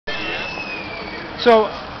So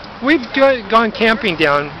we've gone camping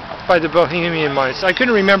down by the Bohemian mines. I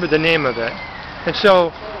couldn't remember the name of it, and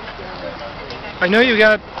so I know you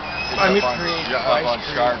got. Up on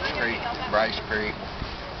Sharps Creek, Bryce Creek,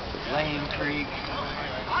 Lane Creek,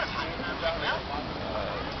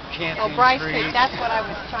 Bryce Creek. That's what I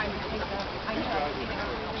was trying to think of. I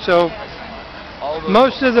know. So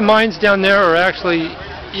most of the mines down there are actually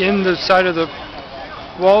in the side of the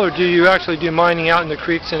wall, or do you actually do mining out in the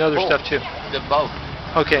creeks and other stuff too? Both.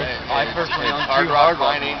 Okay. I personally own hard two rock hard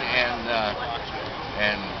rock mining and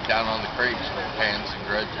down on the creeks with pans and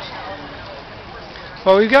dredges.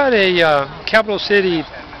 Well, we've got a Capital City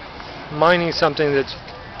mining something that's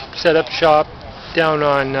set up shop down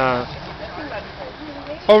on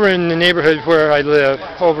over in the neighborhood where I live,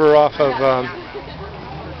 over off of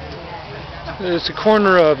it's a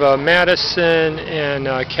corner of Madison and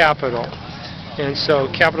Capitol, and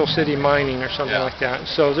so Capital City Mining or something like that.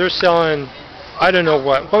 So they're selling, I don't know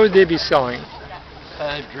what would they be selling?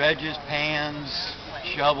 Dredges, pans,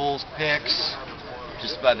 shovels, picks,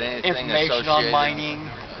 Just about anything information on mining,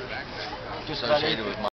 just about associated with anything.